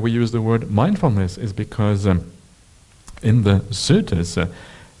reasons why we use the word mindfulness is because in the sutras,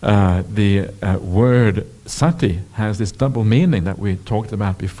 the word sati has this double meaning that we talked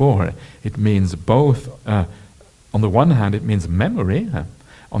about before. It means both, on the one hand it means memory,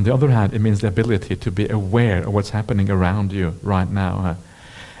 on the other hand it means the ability to be aware of what's happening around you right now.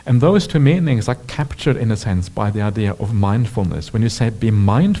 And those two meanings are captured in a sense by the idea of mindfulness. When you say be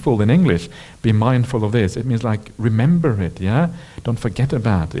mindful in English, be mindful of this, it means like remember it, yeah? Don't forget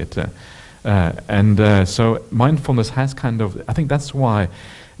about it. So mindfulness has kind of, I think that's why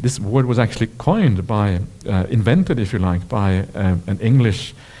this word was actually coined by, invented if you like, by an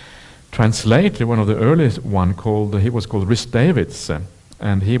English translator, one of the earliest one he was called Rhys Davids.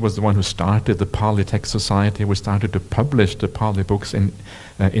 And he was the one who started the Pali Text Society. We started to publish the Pali books in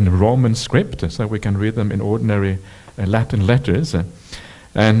Roman script, so we can read them in ordinary Latin letters.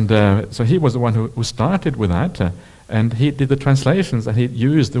 So he was the one who started with that. And he did the translations, and he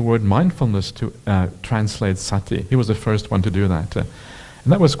used the word mindfulness to translate sati. He was the first one to do that.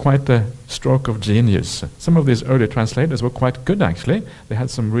 And that was quite a stroke of genius. Some of these early translators were quite good, actually. They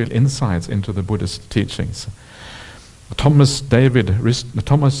had some real insights into the Buddhist teachings. Thomas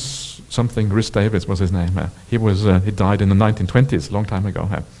something Rhys Davids was his name. He died in the 1920s, a long time ago.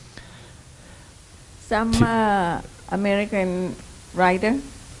 Some American writer,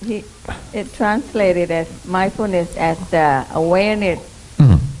 it translated as mindfulness as the awareness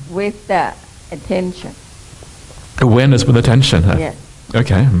with the attention. Awareness with attention. Yes.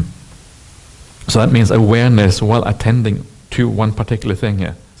 Okay. So that means awareness while attending to one particular thing.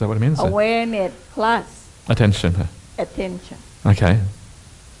 Is that what it means? Awareness plus attention. Attention. Okay.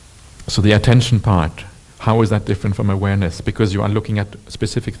 So the attention part, how is that different from awareness? Because you are looking at a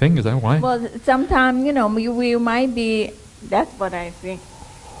specific thing, is that why? Well, sometimes, we might be, that's what I think.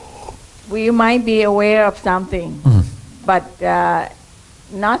 We might be aware of something, but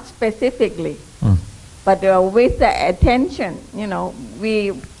not specifically. But with the attention,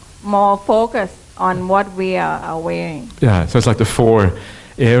 we more focus on what we are aware. Yeah, so it's like the four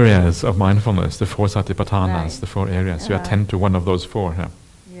areas of mindfulness, the four satipatthanas, Right. the four areas. You attend to one of those four. Yeah,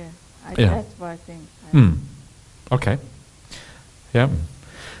 Yeah. that's what I think. Okay. Yeah.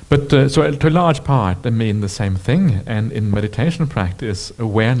 But so to a large part, they mean the same thing. And in meditation practice,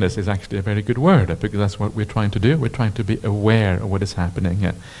 awareness is actually a very good word, because that's what we're trying to do. We're trying to be aware of what is happening.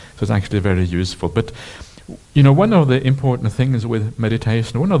 So it's actually very useful. But one of the important things with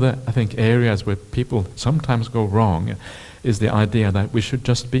meditation, one of the, I think, areas where people sometimes go wrong is the idea that we should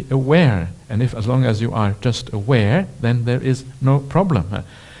just be aware. And as long as you are just aware, then there is no problem.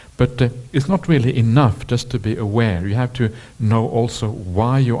 But it's not really enough just to be aware. You have to know also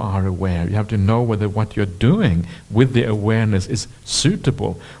why you are aware. You have to know whether what you're doing with the awareness is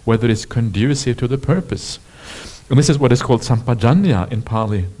suitable, whether it's conducive to the purpose. And this is what is called sampajanya in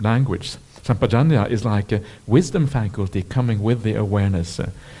Pali language. Sampajanya is like a wisdom faculty coming with the awareness.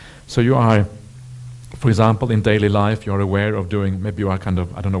 So you are, for example, in daily life, you're aware of doing, maybe you are kind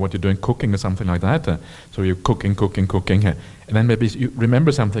of, I don't know what you're doing, cooking or something like that. So you're cooking. And then maybe you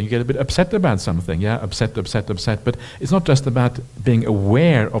remember something, you get a bit upset about something. Yeah, upset. But it's not just about being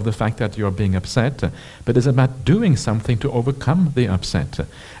aware of the fact that you're being upset, but it's about doing something to overcome the upset.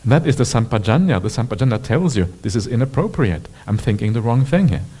 And that is the sampajanya. The sampajanya tells you, this is inappropriate. I'm thinking the wrong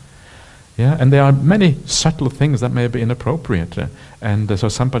thing. Yeah, and there are many subtle things that may be inappropriate. So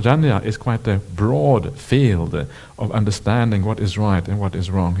sampajanya is quite a broad field of understanding what is right and what is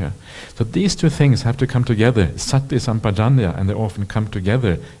wrong. So these two things have to come together, sati sampajanya, and they often come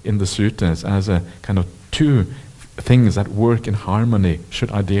together in the sutras as a kind of two things that work in harmony,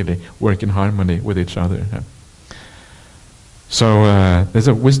 should ideally work in harmony with each other. So there's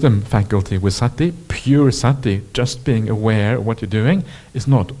a wisdom faculty with sati. Pure sati, just being aware of what you're doing, is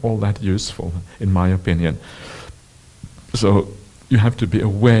not all that useful, in my opinion. So you have to be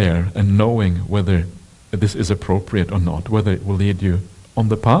aware and knowing whether this is appropriate or not, whether it will lead you on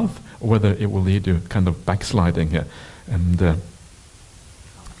the path or whether it will lead you kind of backsliding here and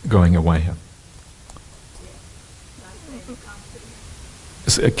going away here.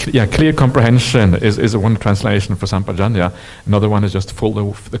 Clear comprehension is one translation for sampajanya. Another one is just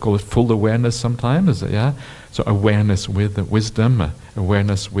they call it full awareness sometimes. So awareness with wisdom,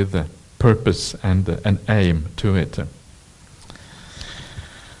 awareness with purpose and an aim to it.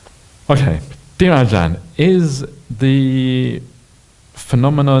 Okay, dear Ajahn, is the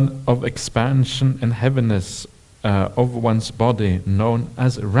phenomenon of expansion and heaviness of one's body known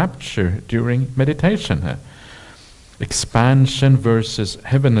as rapture during meditation? Expansion versus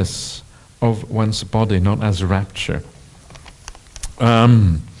heaviness of one's body, known as rapture.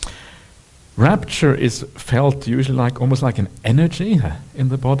 Rapture is felt usually almost like an energy in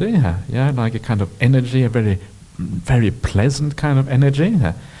the body, like a kind of energy, a very, very pleasant kind of energy,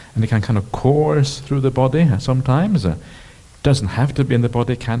 and it can kind of course through the body sometimes. Doesn't have to be in the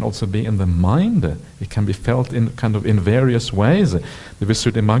body, can also be in the mind. It can be felt in various ways. The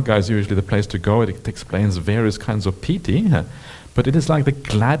Visuddhimagga is usually the place to go. It explains various kinds of piti, but it is like the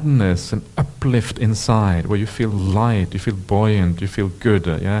gladness and uplift inside, where you feel light, you feel buoyant, you feel good.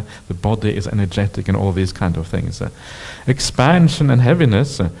 The body is energetic and all these kind of things. Expansion and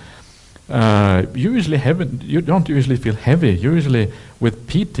heaviness. Usually, you don't usually feel heavy. Usually, with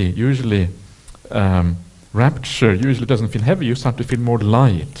piti, rapture usually doesn't feel heavy. You start to feel more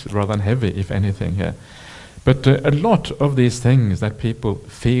light rather than heavy, if anything. But a lot of these things that people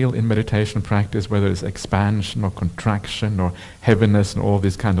feel in meditation practice, whether it's expansion or contraction or heaviness and all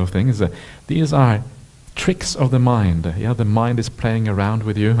these kind of things, these are tricks of the mind. The mind is playing around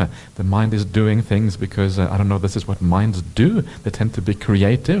with you. The mind is doing things because, this is what minds do. They tend to be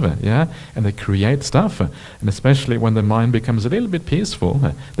creative, and they create stuff. And especially when the mind becomes a little bit peaceful,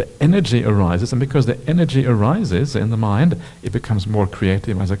 the energy arises, and because the energy arises in the mind, it becomes more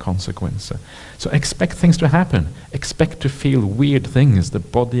creative as a consequence. So expect things to happen. Expect to feel weird things, the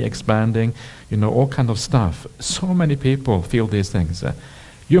body expanding, all kind of stuff. So many people feel these things.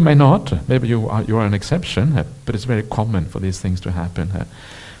 You may not, maybe you are an exception, but it's very common for these things to happen.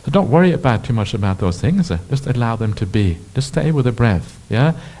 So don't worry too much about those things, just allow them to be. Just stay with the breath,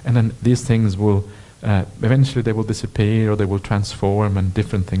 and then these things will, eventually they will disappear or they will transform and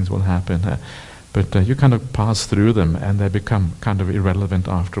different things will happen. But you kind of pass through them and they become kind of irrelevant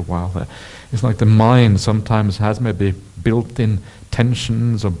after a while. It's like the mind sometimes has maybe built-in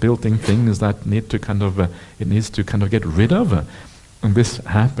tensions or built-in things that it needs to kind of get rid of. And this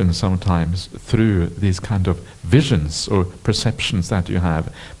happens sometimes through these kind of visions or perceptions that you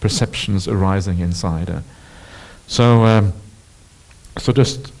have, perceptions arising inside. So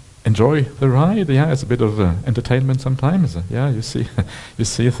just enjoy the ride. It's a bit of entertainment sometimes. You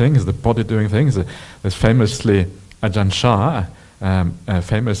see things, the body doing things. There's famously Ajahn Chah, the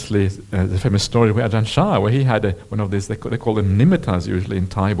famous story where Ajahn Chah, where he had one of these, they call them nimittas usually in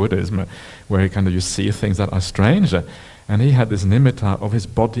Thai Buddhism, where you see things that are strange. And he had this nimitta of his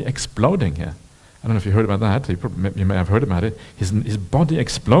body exploding here. I don't know if you heard about that. You may have heard about it. His body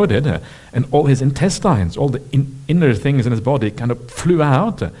exploded, and all his intestines, all the inner things in his body kind of flew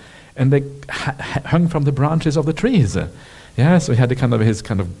out, and they hung from the branches of the trees. So he had his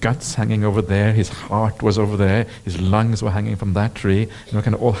kind of guts hanging over there, his heart was over there, his lungs were hanging from that tree,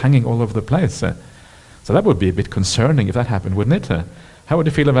 kind of all hanging all over the place. So that would be a bit concerning if that happened, wouldn't it? How would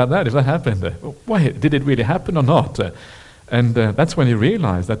you feel about that if that happened? Why, did it really happen or not? And that's when you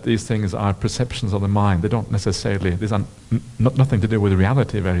realize that these things are perceptions of the mind. They don't necessarily, these are nothing to do with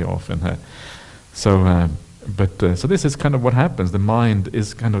reality very often. So this is kind of what happens. The mind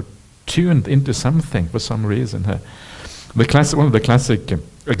is kind of tuned into something for some reason. One of the classic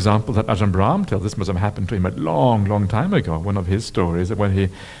examples that Ajahn Brahmali tells, this must have happened to him a long, long time ago. One of his stories, when he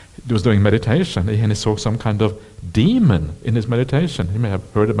was doing meditation, and he saw some kind of demon in his meditation. You may have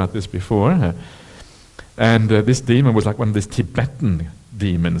heard about this before. And this demon was like one of these Tibetan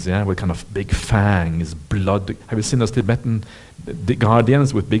demons, with kind of big fangs, blood. Have you seen those Tibetan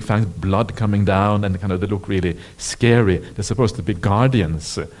guardians with big fangs, blood coming down, and they look really scary? They're supposed to be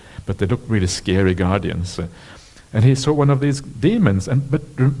guardians, but they look really scary guardians. And he saw one of these demons, but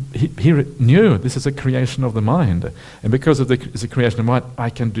he knew this is a creation of the mind. And because it's a creation of the mind, I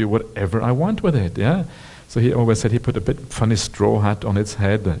can do whatever I want with it, So he always said he put a bit funny straw hat on its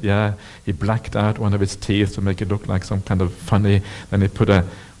head, He blacked out one of its teeth to make it look like some kind of funny, then he put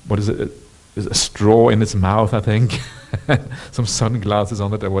there's a straw in its mouth, I think, some sunglasses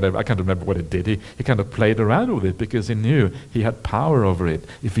on it or whatever. I can't remember what it did. He kind of played around with it because he knew he had power over it.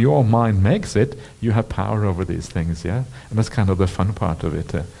 If your mind makes it, you have power over these things, yeah? And that's kind of the fun part of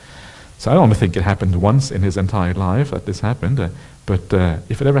it. So I don't think it happened once in his entire life that this happened, but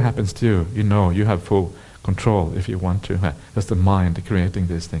if it ever happens to you, you know you have full control if you want to. That's the mind creating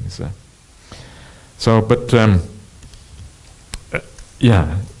these things. So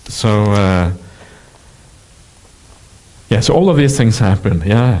all of these things happen,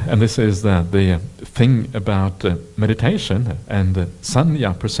 and this is the thing about meditation and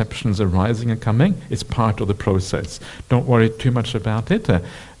sanya, perceptions arising and coming. It's part of the process. Don't worry too much about it.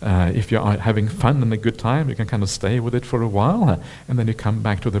 If you are having fun and a good time, you can kind of stay with it for a while, and then you come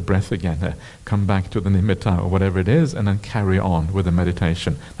back to the breath again, come back to the nimitta or whatever it is, and then carry on with the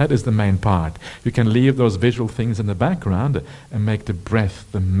meditation. That is the main part. You can leave those visual things in the background and make the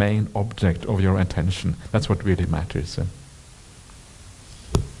breath the main object of your attention. That's what really matters.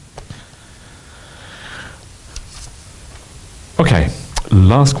 Okay,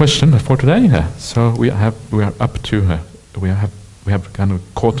 last question for today. So we have kind of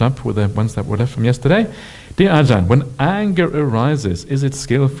caught up with the ones that were left from yesterday. Dear Ajahn, when anger arises, is it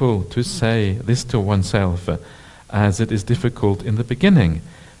skillful to say this to oneself, as it is difficult in the beginning?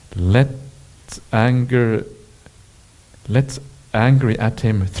 Let's angry at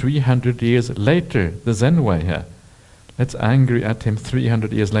him 300 years later, the Zen way. Let's angry at him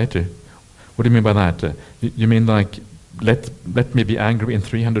 300 years later. What do you mean by that? You mean like, let me be angry in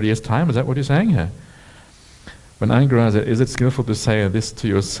 300 years' time? Is that what you're saying here? When anger arises, is it skillful to say this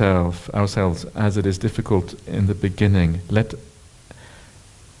to ourselves, as it is difficult in the beginning? Let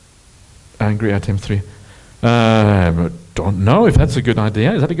angry at him don't know if that's a good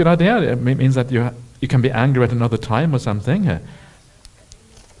idea. Is that a good idea? It means that you can be angry at another time or something.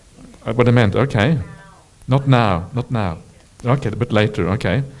 What I meant, okay. Not now. Okay, but later,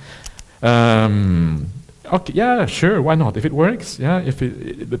 okay. Okay, yeah, sure, why not? If it works,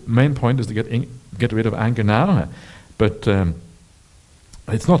 the main point is to get rid of anger now, but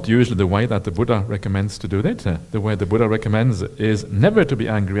it's not usually the way that the Buddha recommends to do that. The way the Buddha recommends is never to be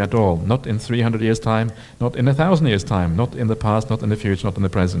angry at all, not in 300 years' time, not in 1,000 years' time, not in the past, not in the future, not in the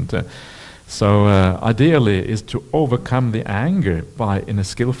present. So ideally is to overcome the anger in a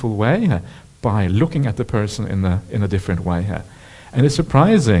skillful way, by looking at the person in a different way. And it's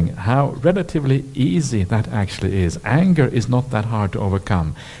surprising how relatively easy that actually is. Anger is not that hard to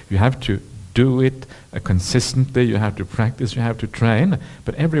overcome. You have to do it consistently, you have to practice, you have to train,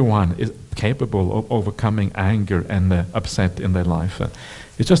 but everyone is capable of overcoming anger and upset in their life.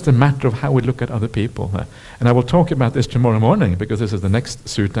 It's just a matter of how we look at other people. And I will talk about this tomorrow morning, because this is the next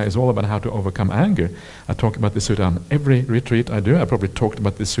sutta. It's all about how to overcome anger. I talk about this sutta on every retreat I do. I probably talked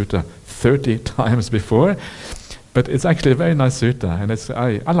about this sutta 30 times before. But it's actually a very nice sutta, and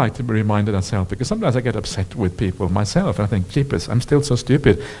I like to be reminded myself, because sometimes I get upset with people myself, and I think, jeepers, I'm still so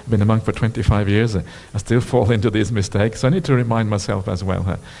stupid. I've been a monk for 25 years, I still fall into these mistakes, so I need to remind myself as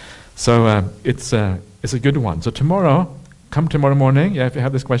well. So it's a good one. So come tomorrow morning, if you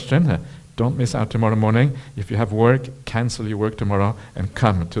have this question, don't miss out tomorrow morning. If you have work, cancel your work tomorrow and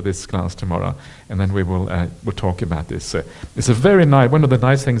come to this class tomorrow, and then we'll talk about this. It's a very nice, one of the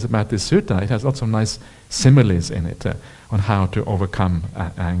nice things about this sutta, it has lots of nice similes in it on how to overcome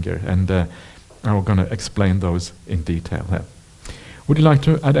anger, and I'm going to explain those in detail. Would you like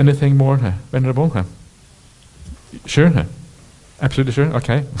to add anything more, Venerable? Sure? Absolutely sure?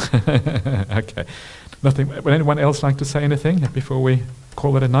 Okay. Okay. Nothing. Would anyone else like to say anything before we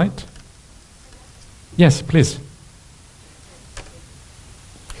call it a night? Yes, please.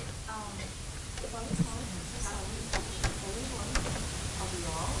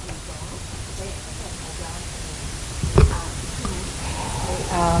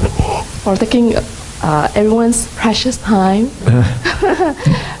 For taking everyone's precious time.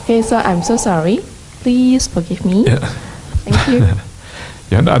 Okay, so I'm so sorry. Please forgive me. Thank you.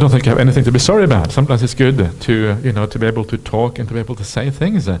 Yeah, I don't think you have anything to be sorry about. Sometimes it's good to be able to talk and to be able to say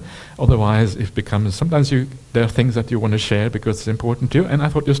things. Otherwise, it becomes there are things that you want to share because it's important to you. And I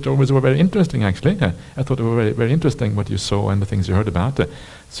thought your stories were very interesting, actually. I thought they were very, very interesting what you saw and the things you heard about.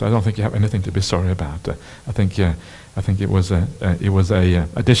 So I don't think you have anything to be sorry about. I think it was a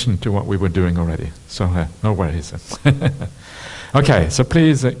addition to what we were doing already. So no worries. Okay, so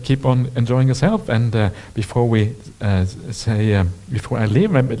please keep on enjoying yourself, and before I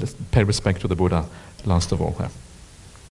leave, let's pay respect to the Buddha last of all.